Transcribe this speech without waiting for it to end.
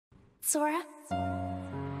Sora?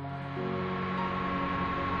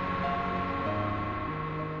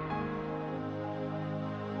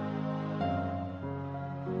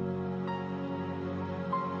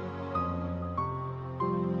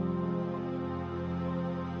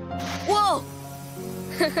 Whoa!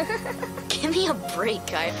 Give me a break,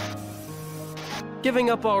 guy. Giving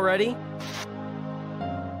up already?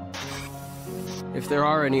 If there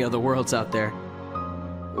are any other worlds out there,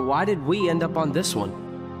 why did we end up on this one?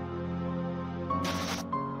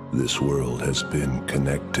 This world has been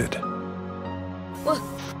connected. What?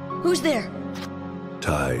 Who's there?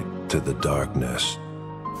 Tied to the darkness.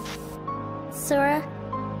 Sora,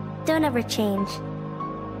 don't ever change.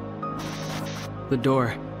 The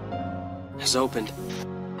door has opened.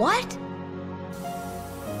 What?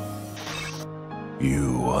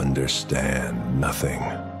 You understand nothing.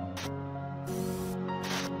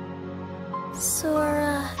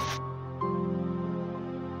 Sora...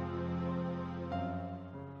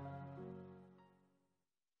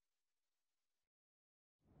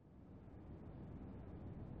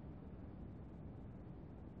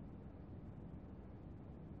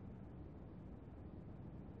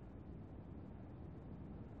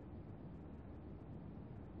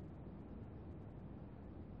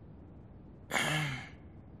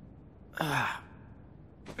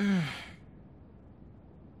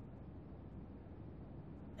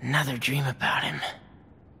 Another dream about him.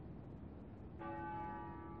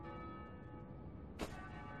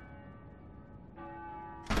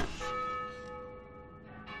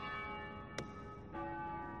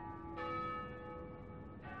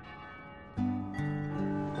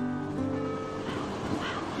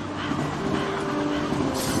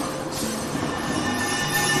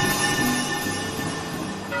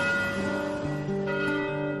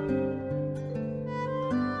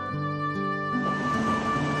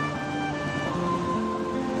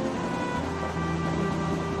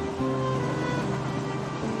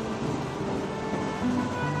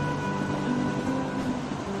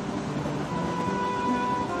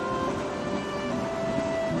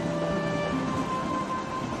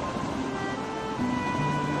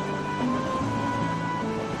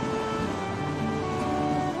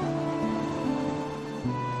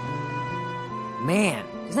 Man,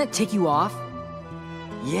 doesn't that tick you off?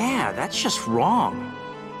 Yeah, that's just wrong.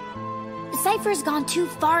 Cypher's gone too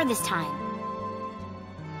far this time.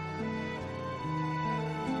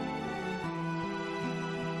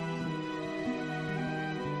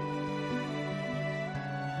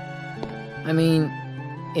 I mean,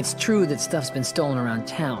 it's true that stuff's been stolen around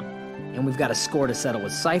town, and we've got a score to settle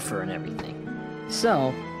with Cypher and everything.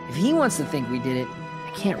 So, if he wants to think we did it,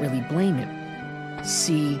 I can't really blame him.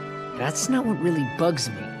 See, that's not what really bugs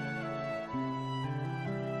me.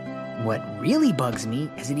 What really bugs me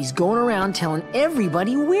is that he's going around telling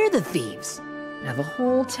everybody we're the thieves. Now the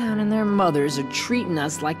whole town and their mothers are treating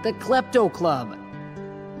us like the Klepto Club.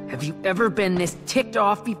 Have you ever been this ticked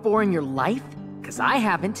off before in your life? 'Cause I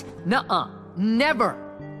haven't. Nuh-uh. Never.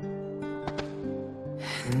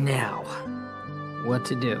 Now, what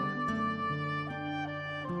to do?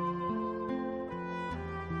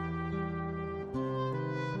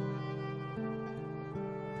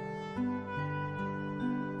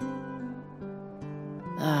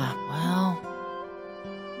 Well...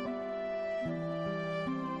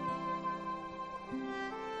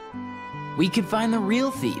 we could find the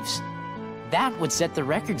real thieves. That would set the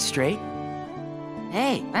record straight.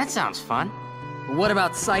 Hey, that sounds fun. But what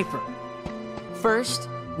about Cypher? First,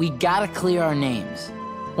 we gotta clear our names.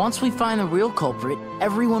 Once we find the real culprit,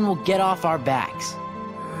 everyone will get off our backs.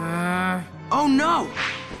 Oh no!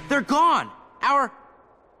 They're gone! Are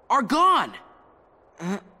gone!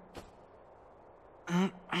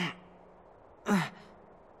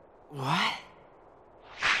 What?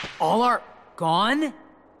 All are gone?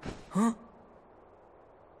 Huh?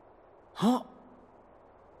 Huh?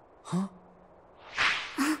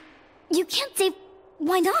 You can't say...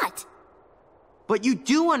 why not? But you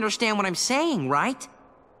do understand what I'm saying, right?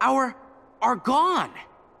 Are gone.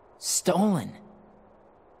 Stolen.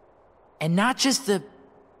 And not just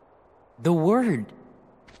the word.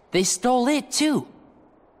 They stole it, too.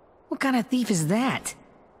 What kind of thief is that?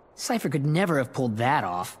 Cypher could never have pulled that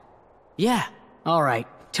off. Yeah. All right,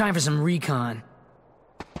 time for some recon.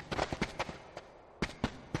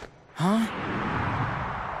 Huh?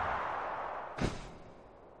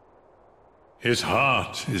 His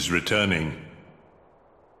heart is returning.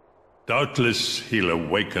 Doubtless he'll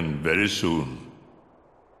awaken very soon.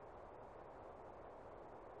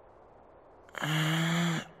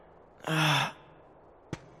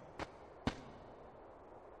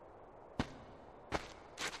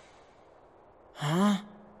 Huh?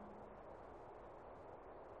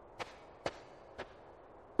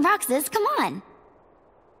 boxes, come on.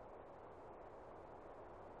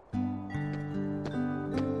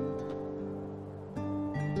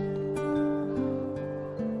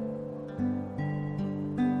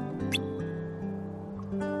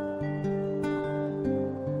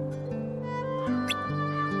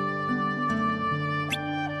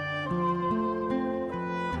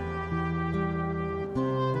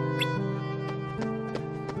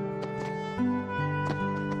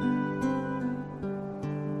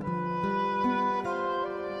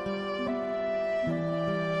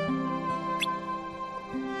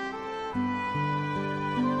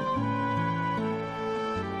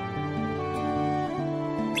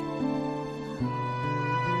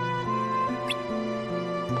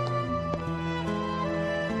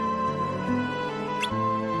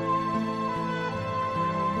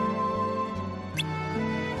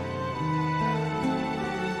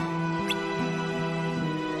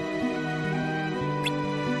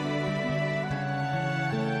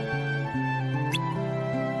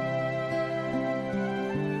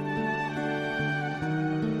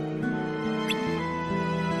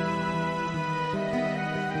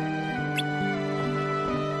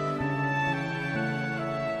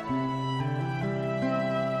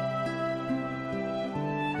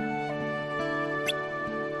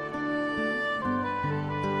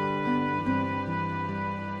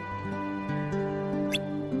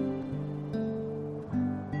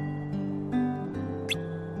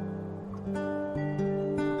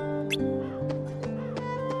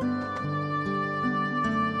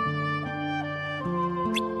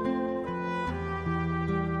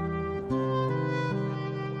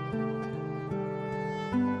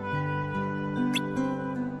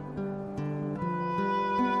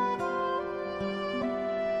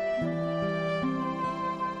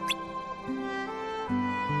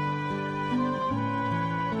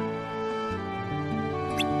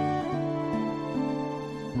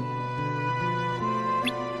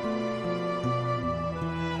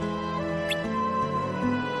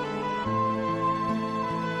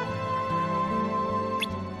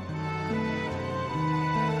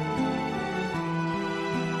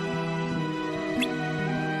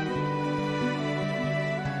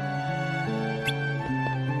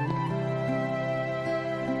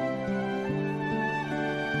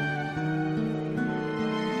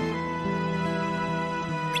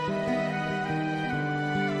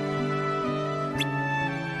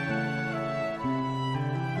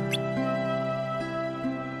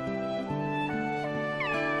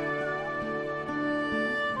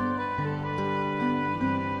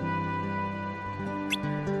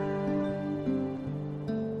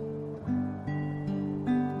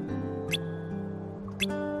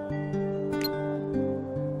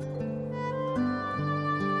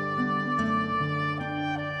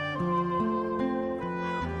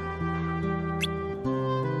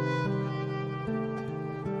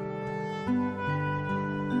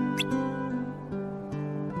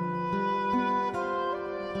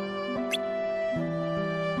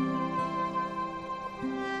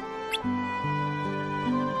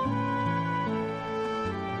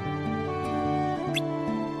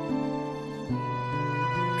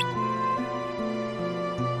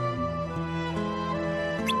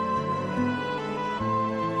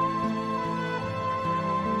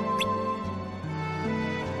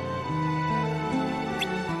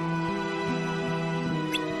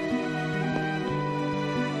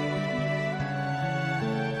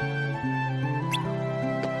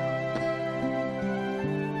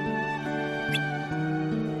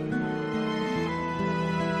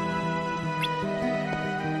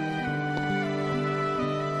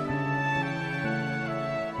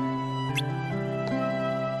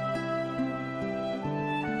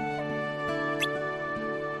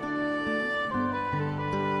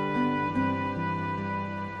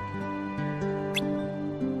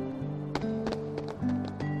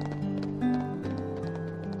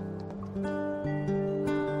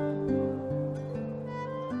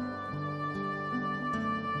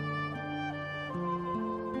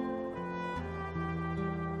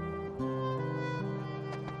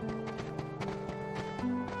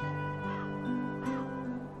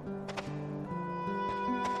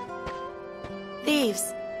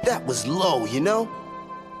 Thieves. That was low, you know?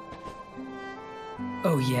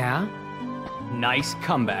 Oh, yeah? Nice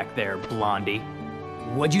comeback there, Blondie.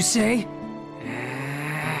 What'd you say?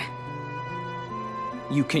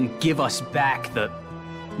 You can give us back the...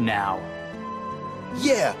 now.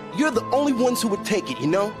 Yeah, you're the only ones who would take it, you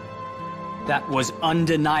know? That was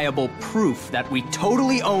undeniable proof that we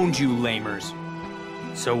totally owned you, lamers.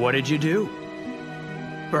 So what did you do?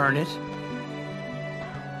 Burn it?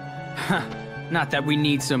 Huh. Not that we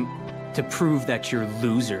need some to prove that you're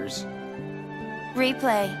losers.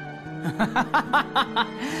 Replay.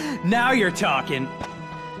 Now you're talking.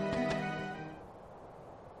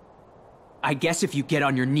 I guess if you get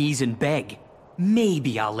on your knees and beg,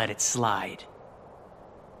 maybe I'll let it slide.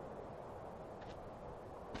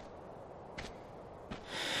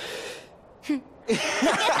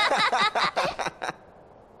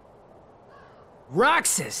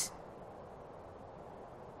 Roxas!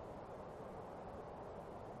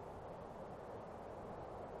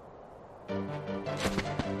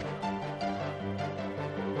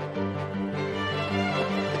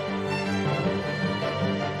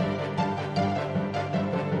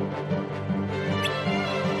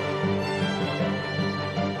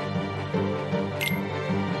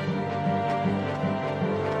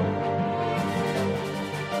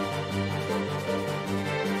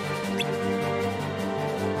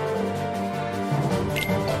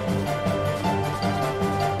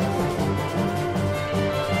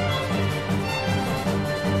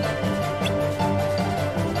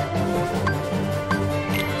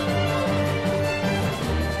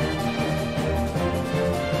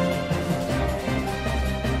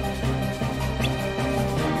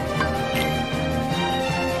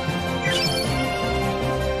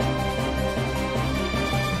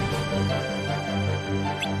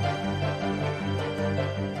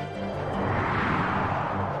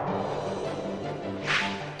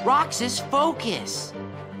 Roxas, focus!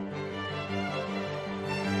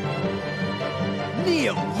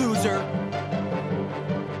 Kneel, loser!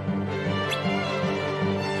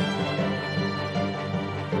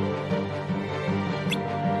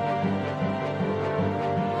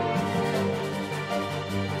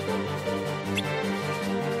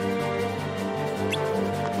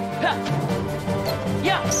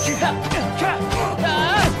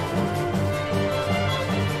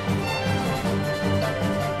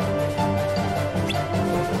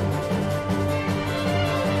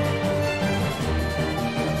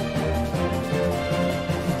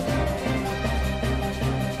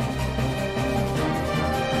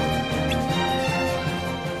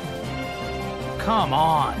 Come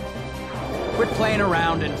on. Quit playing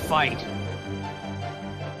around and fight.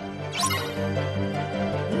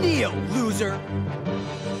 Kneel, loser!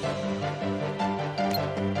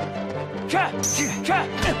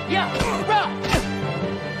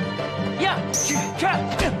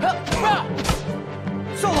 So long!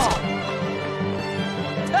 So long!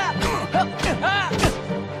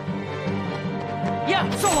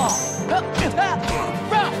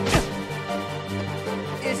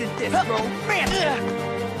 Isn't this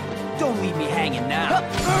romantic? Don't leave me hanging now.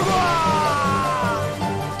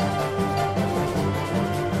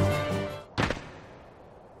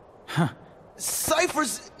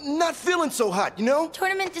 Cypher's not feeling so hot, you know?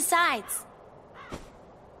 Tournament decides.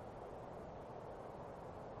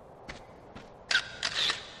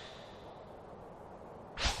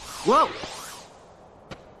 Whoa!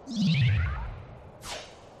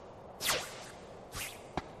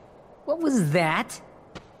 What was that?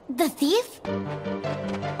 The thief?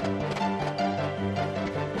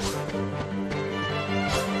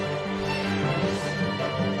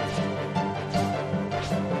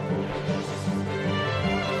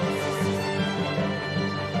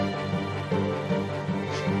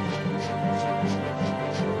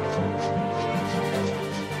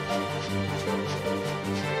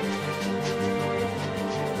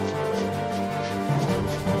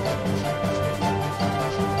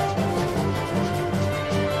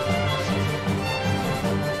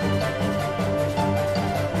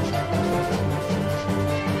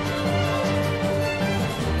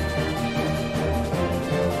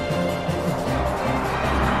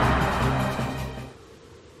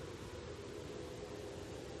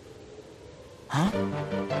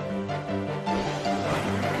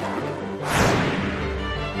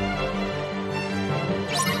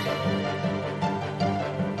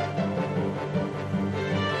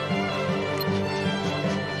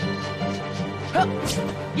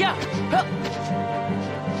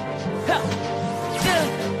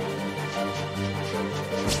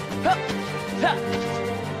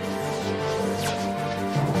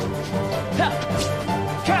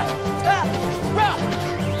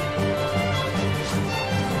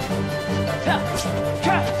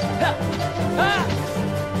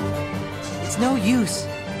 It's no use.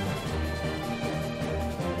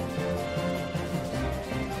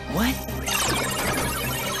 What?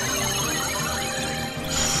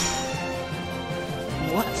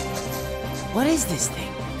 What is this thing?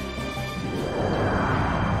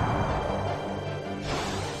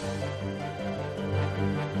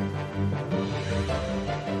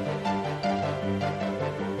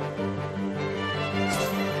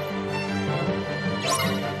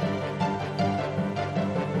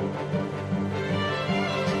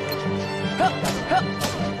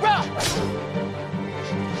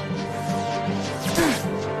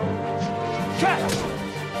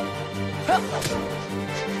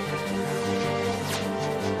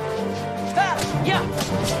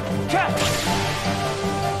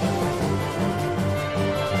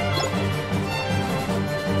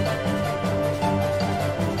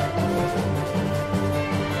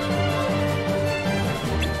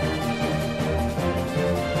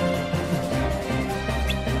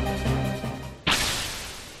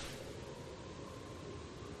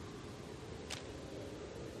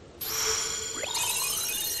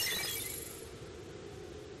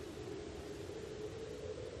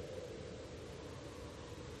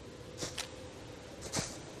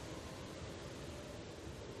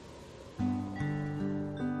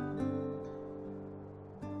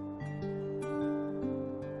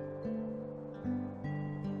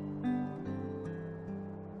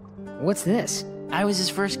 What's this? I was his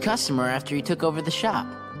first customer after he took over the shop.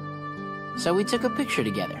 So we took a picture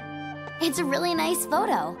together. It's a really nice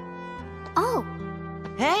photo. Oh,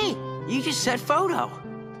 Hey, you just said photo.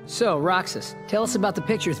 So, Roxas, tell us about the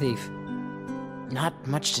picture thief. Not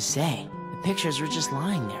much to say. The pictures were just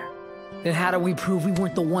lying there. Then how do we prove we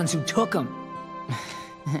weren't the ones who took them?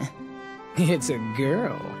 It's a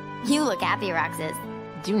girl. you look happy, Roxas.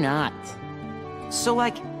 Do not. So,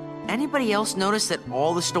 like, anybody else notice that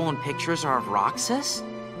all the stolen pictures are of Roxas?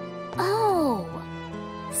 Oh,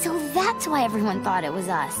 so that's why everyone thought it was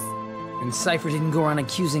us. And Cypher didn't go around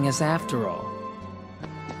accusing us after all.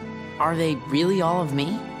 Are they really all of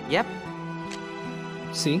me? Yep.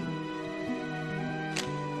 See?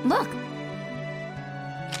 Look,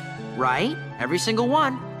 Right? Every single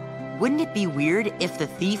one. Wouldn't it be weird if the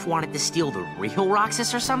thief wanted to steal the real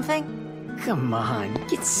Roxas or something? Come on,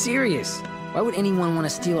 get serious. Why would anyone want to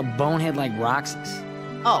steal a bonehead like Roxas?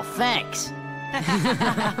 Oh, thanks.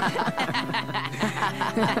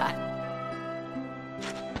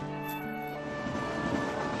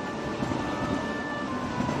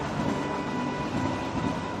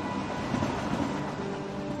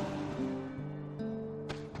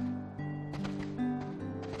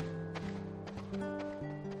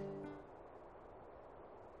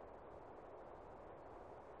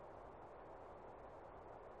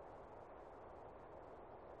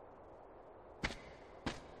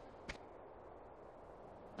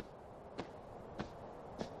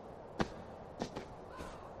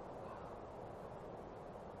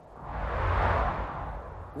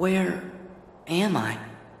 Where am I?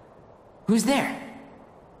 Who's there?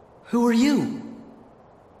 Who are you?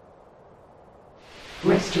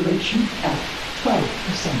 Restoration at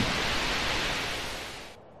 12%.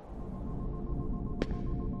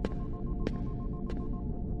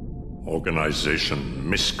 Organization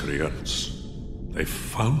miscreants. They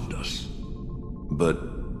found us. But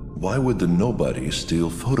why would the nobodies steal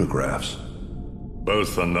photographs?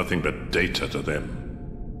 Both are nothing but data to them.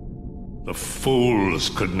 The fools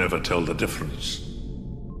could never tell the difference.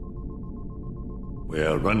 We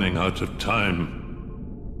are running out of time.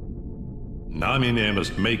 Namine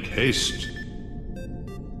must make haste.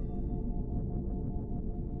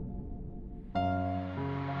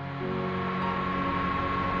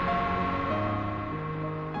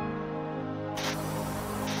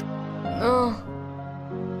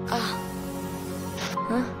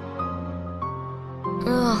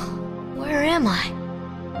 Where am I?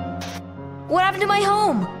 What happened to my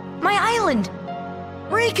home? My island?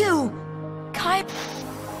 Riku! Kai...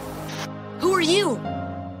 Who are you?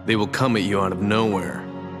 They will come at you out of nowhere,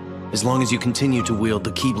 as long as you continue to wield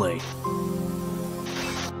the Keyblade.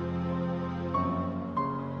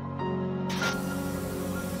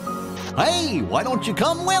 Hey, why don't you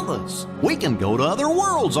come with us? We can go to other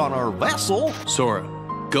worlds on our vessel. Sora,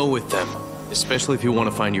 go with them, especially if you want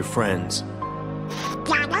to find your friends.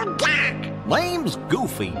 Name's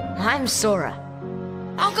Goofy. I'm Sora.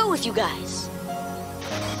 I'll go with you guys.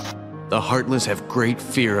 The Heartless have great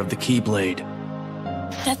fear of the Keyblade.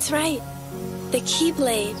 That's right. The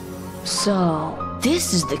Keyblade. So,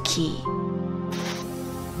 this is the key.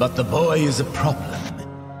 But the boy is a problem.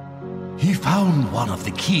 He found one of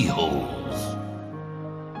the keyholes.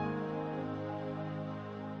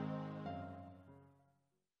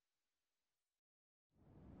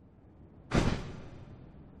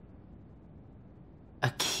 A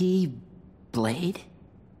key blade?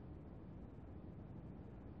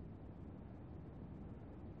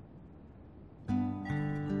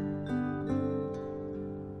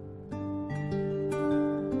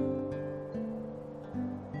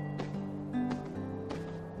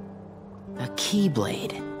 A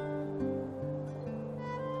keyblade.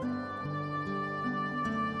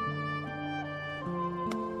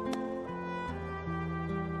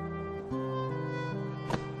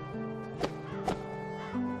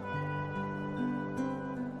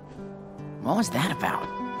 What was that about?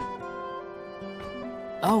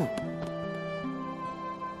 Oh.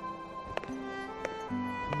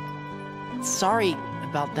 Sorry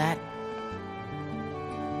about that.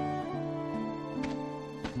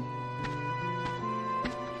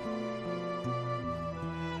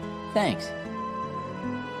 Thanks.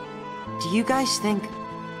 Do you guys think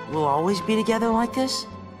we'll always be together like this?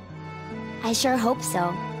 I sure hope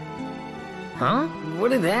so. Huh? Where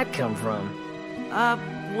did that come from?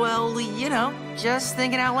 Well, you know, just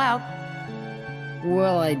thinking out loud.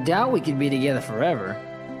 Well, I doubt we could be together forever.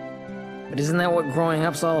 But isn't that what growing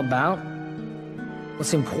up's all about?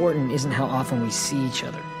 What's important isn't how often we see each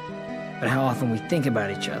other, but how often we think about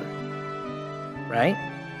each other. Right?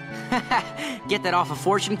 Get that off a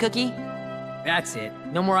fortune cookie? That's it.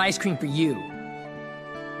 No more ice cream for you.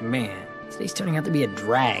 Man, today's turning out to be a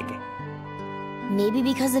drag. Maybe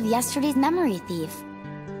because of yesterday's memory thief.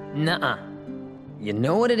 Nuh-uh. You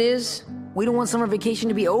know what it is? We don't want summer vacation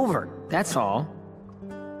to be over, that's all.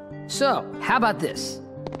 So, how about this?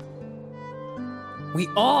 We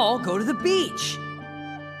all go to the beach.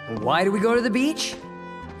 And why do we go to the beach?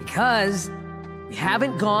 Because we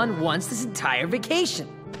haven't gone once this entire vacation.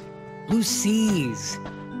 Blue seas,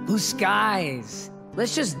 blue skies.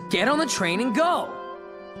 Let's just get on the train and go.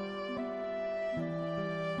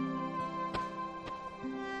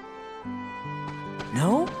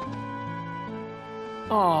 No?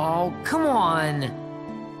 Oh, come on.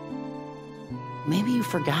 Maybe you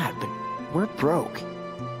forgot, but we're broke.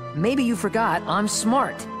 Maybe you forgot I'm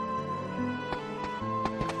smart.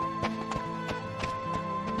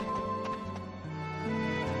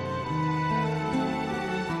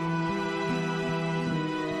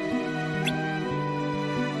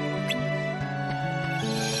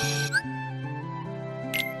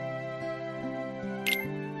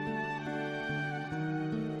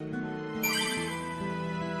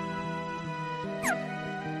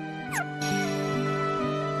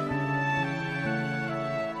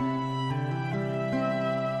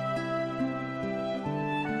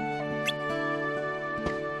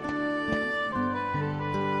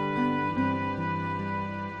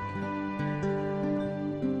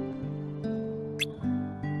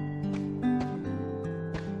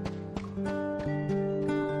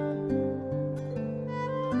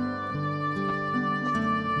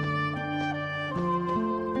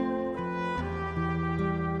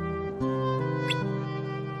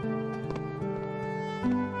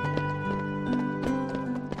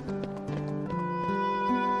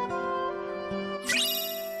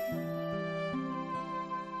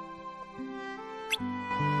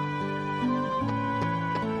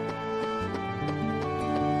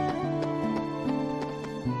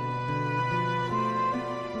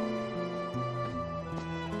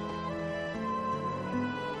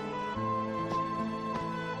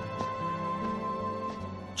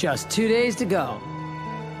 Just 2 days to go.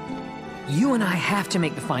 You and I have to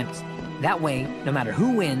make the finals. That way, no matter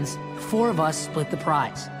who wins, the 4 of us split the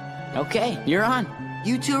prize. Okay, you're on.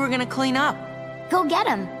 You two are gonna clean up. Go get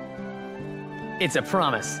him. It's a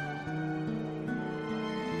promise.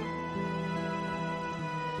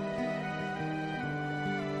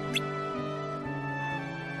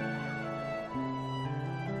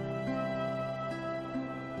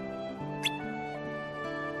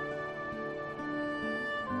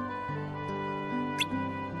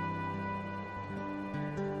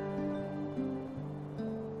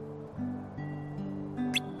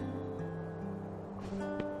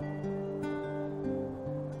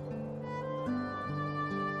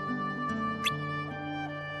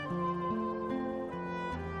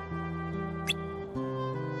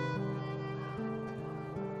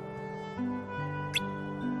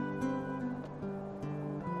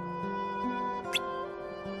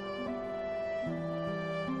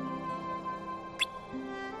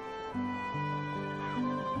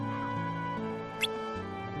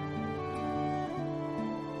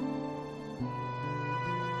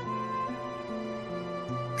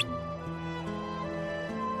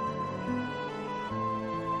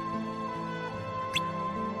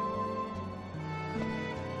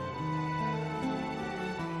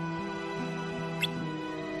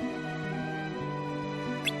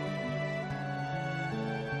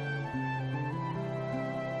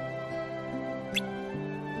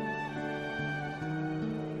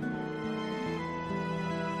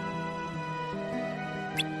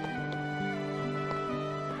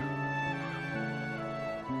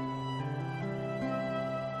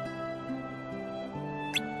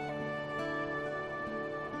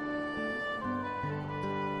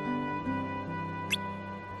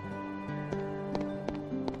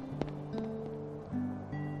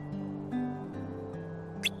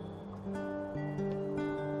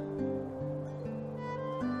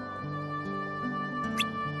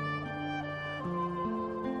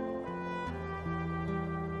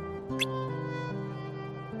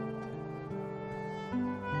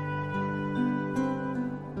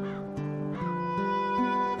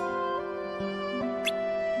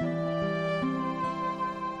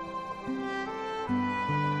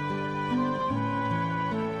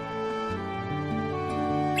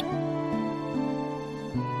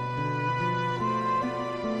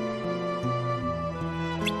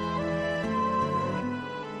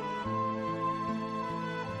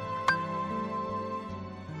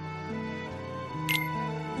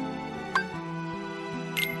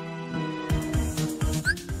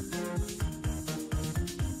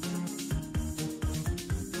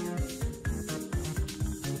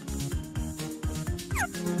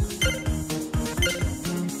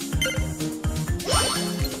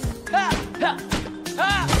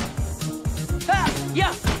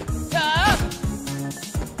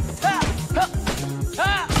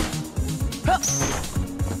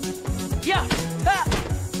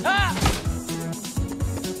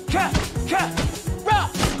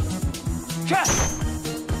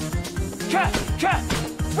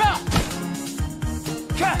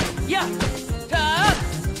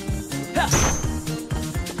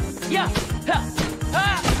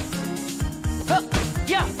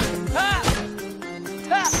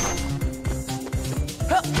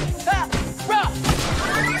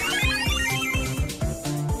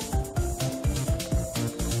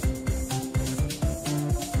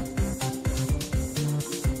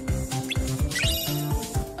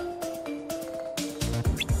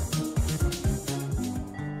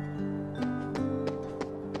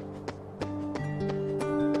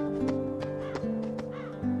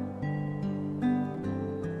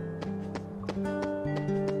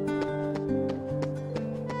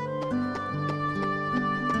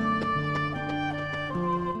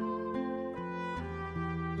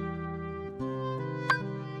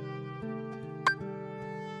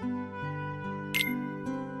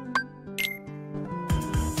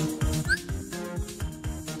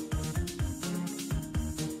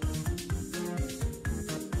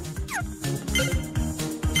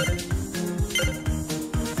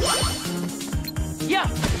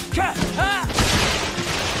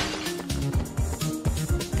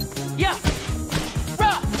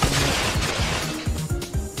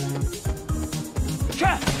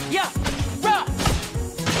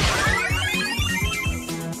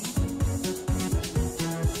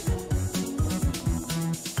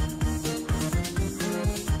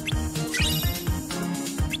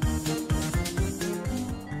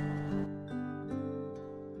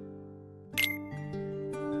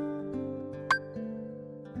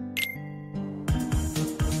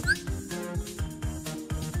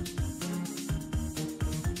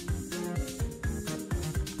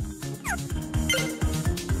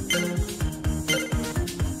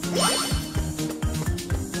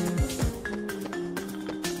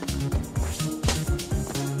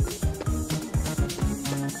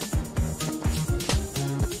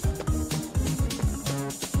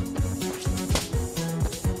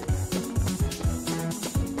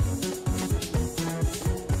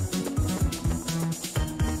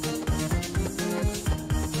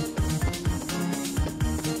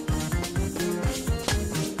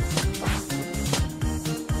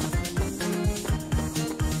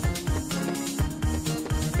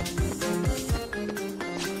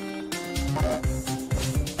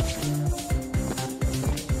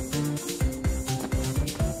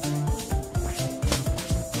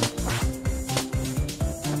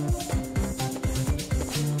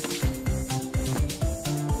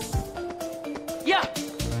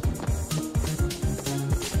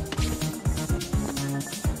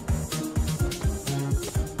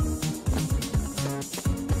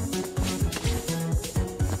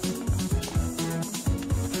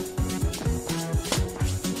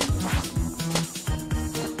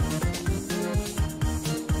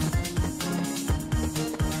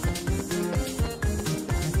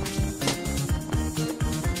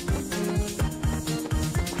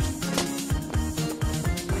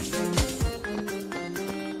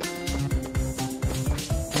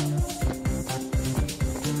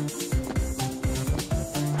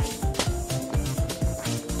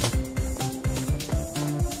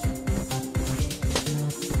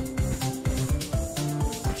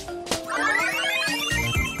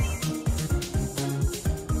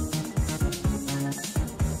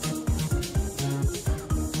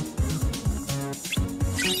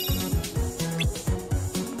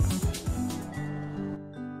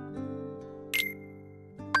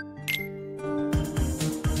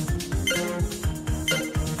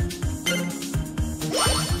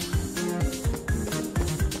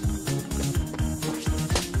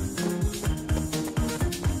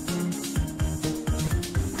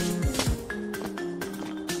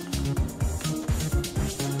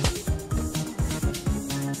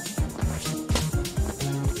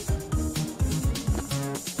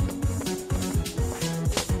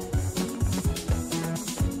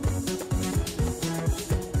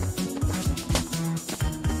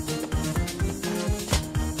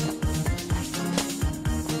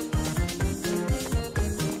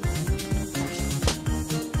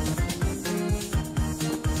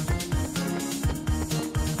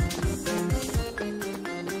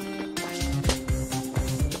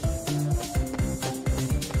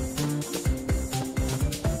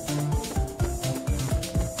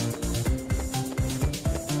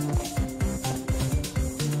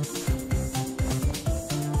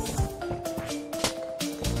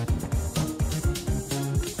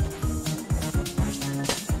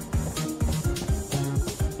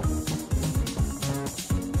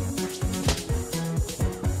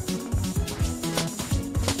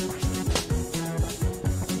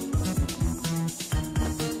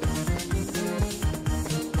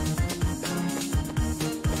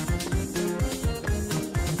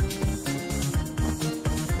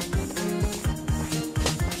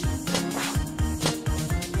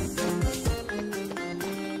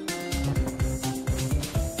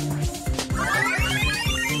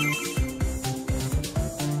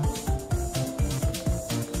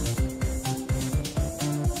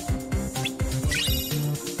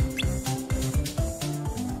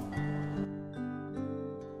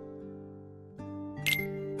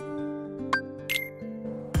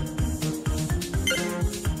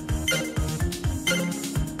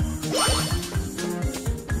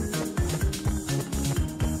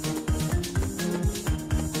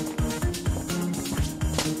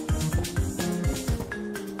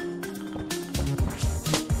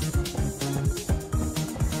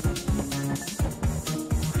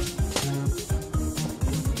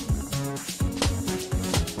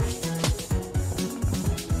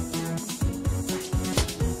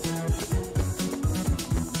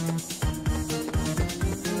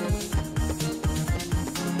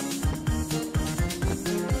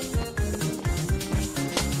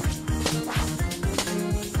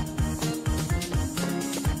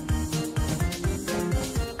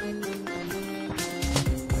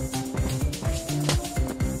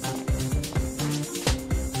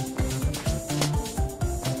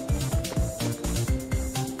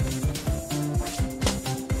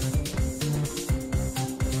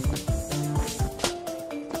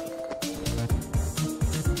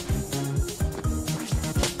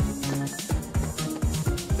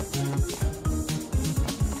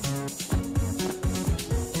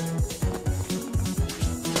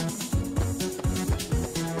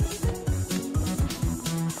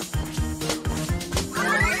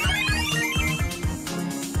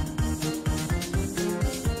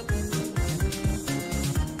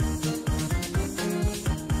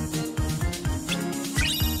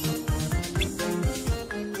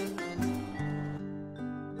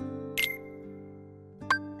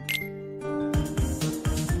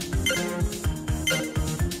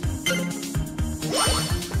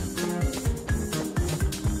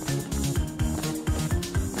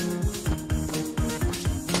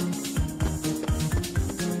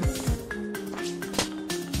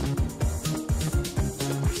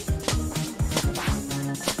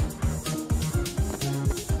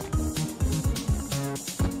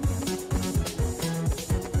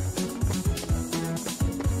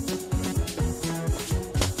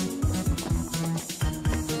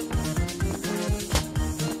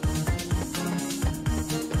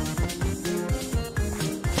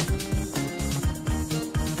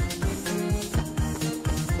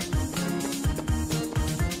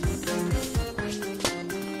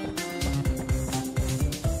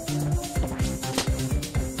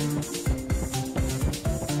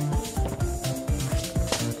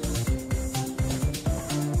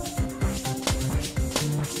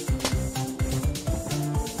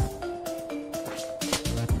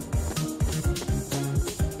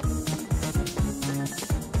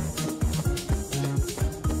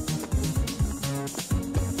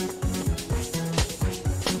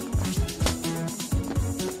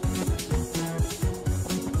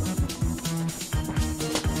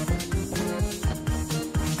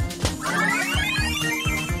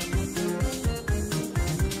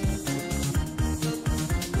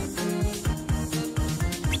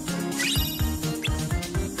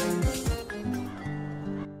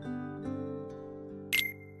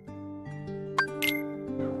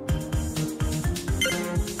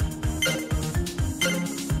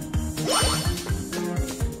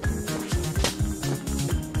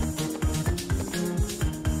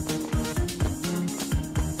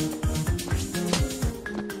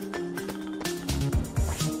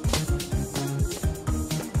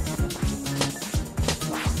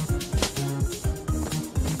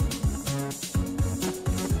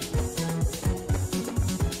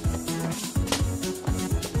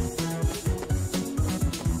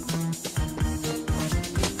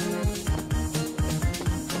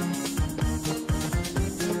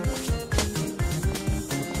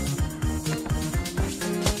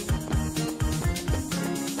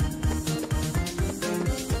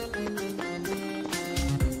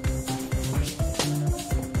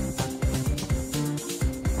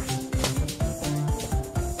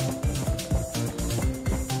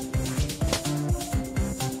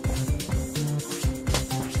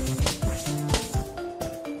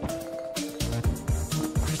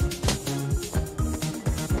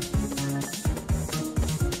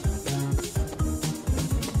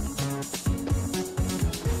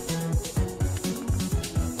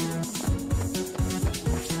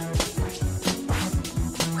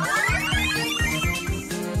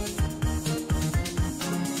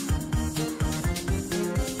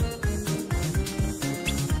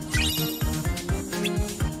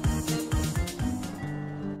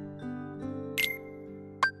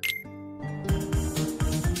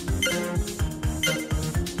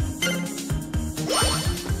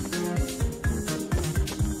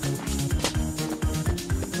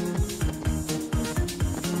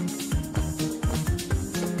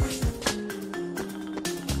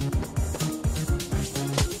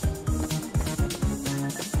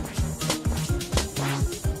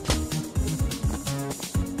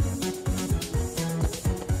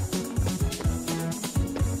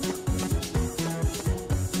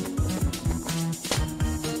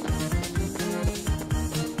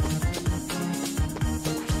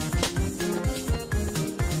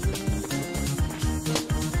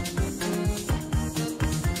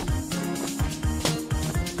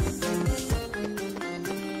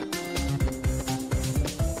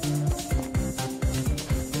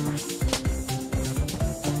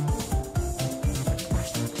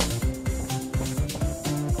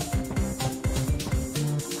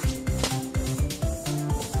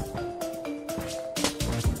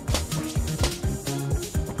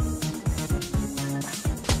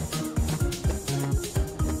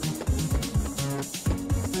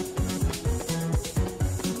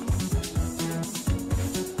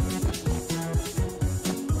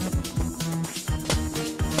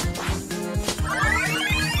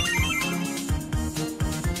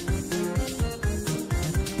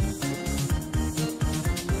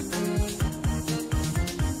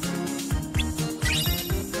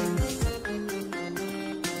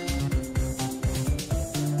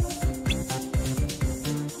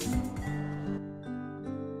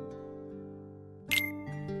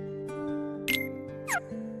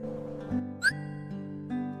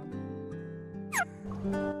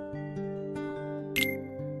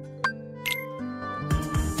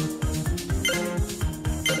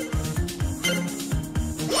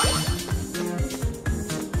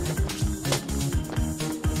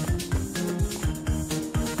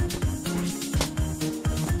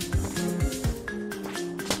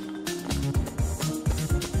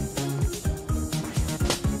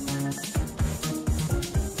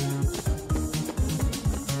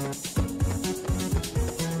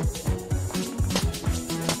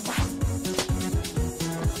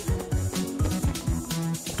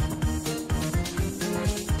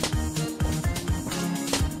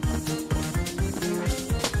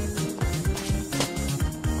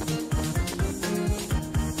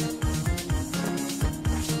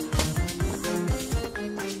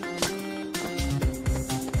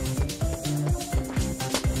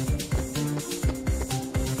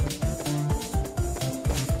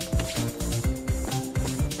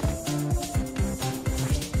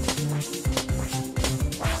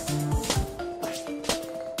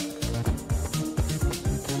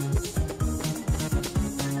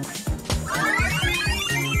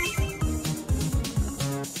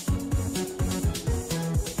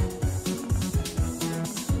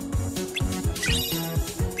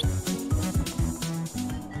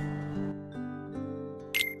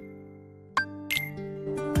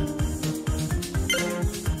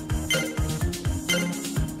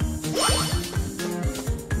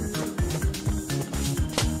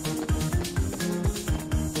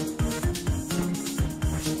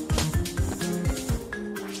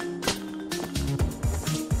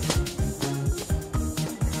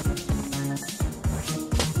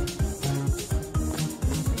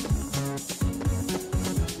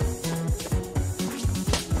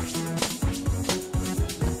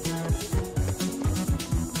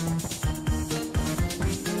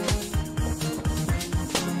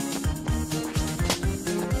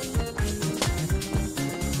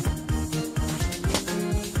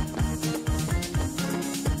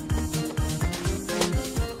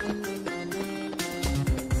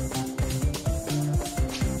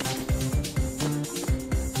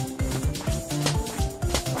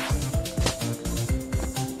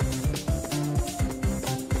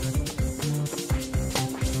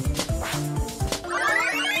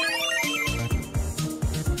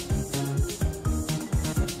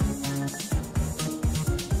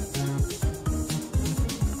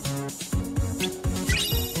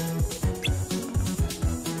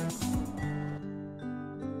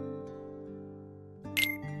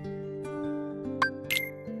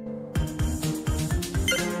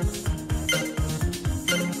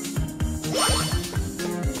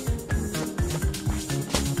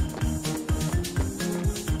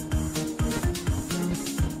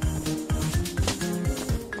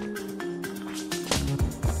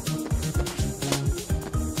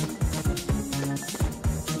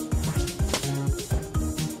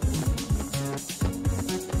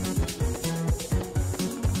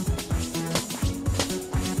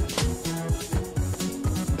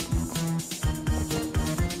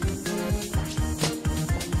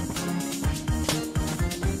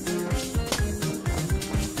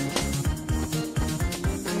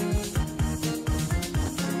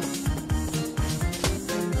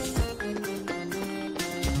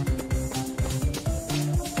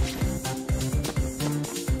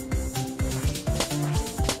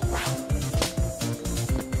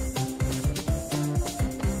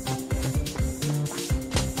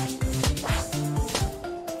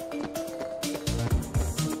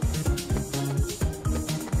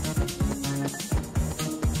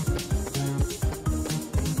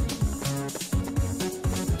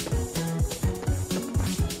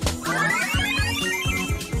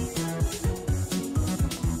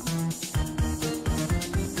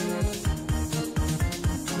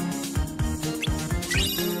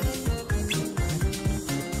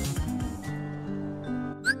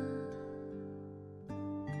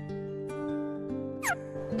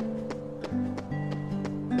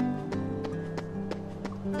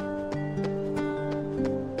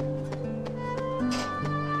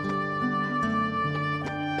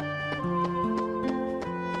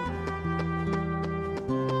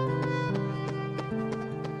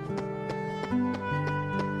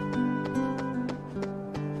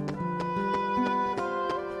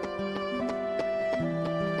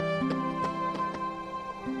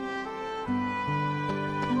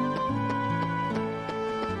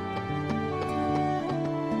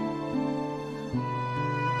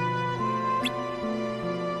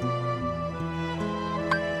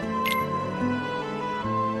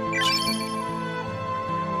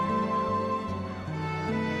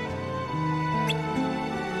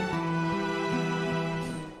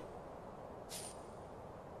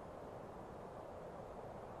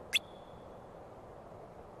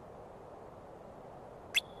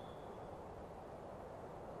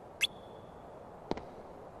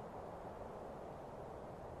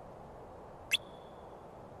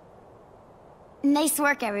 Nice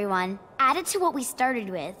work, everyone. Added to what we started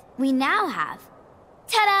with, we now have...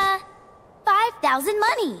 ta-da! 5,000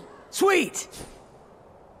 money! Sweet!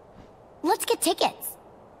 Let's get tickets.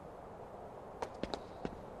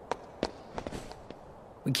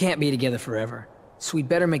 We can't be together forever, so we'd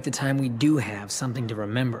better make the time we do have something to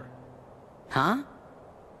remember. Huh?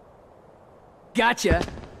 Gotcha!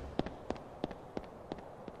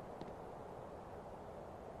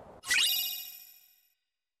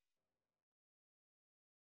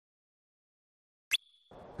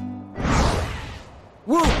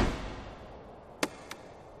 Whoa!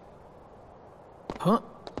 Huh?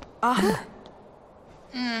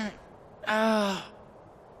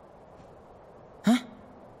 Huh?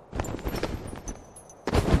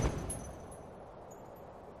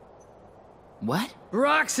 What?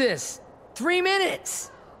 Roxas! 3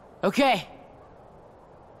 minutes! Okay.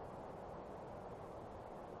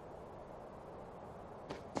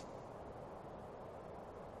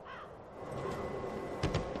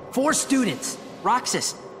 Four students!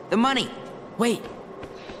 Roxas, the money. Wait.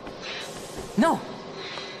 No.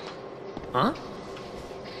 Huh?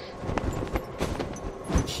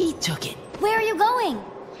 He took it. Where are you going?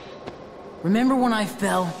 Remember when I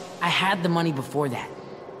fell? I had the money before that.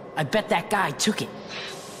 I bet that guy took it.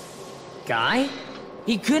 Guy?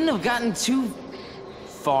 He couldn't have gotten too...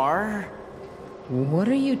 far. What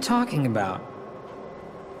are you talking about?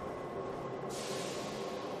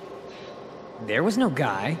 There was no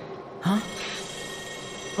guy. Huh?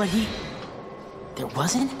 But he... There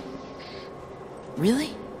wasn't?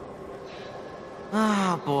 Really?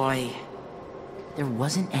 Oh, boy. There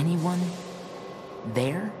wasn't anyone...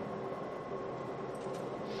 there?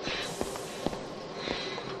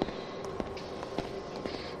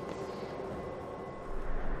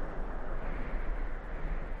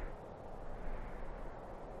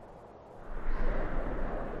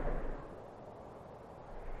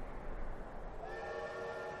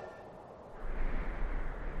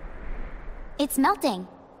 It's melting.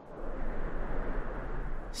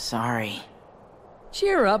 Sorry.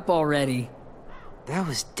 Cheer up already. That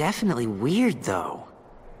was definitely weird, though.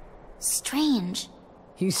 Strange.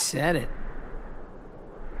 You said it.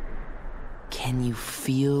 Can you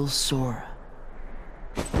feel Sora?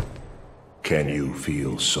 Can you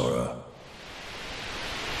feel Sora?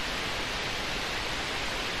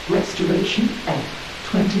 Restoration at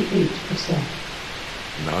 28%.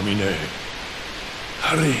 Namine.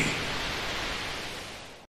 Hurry!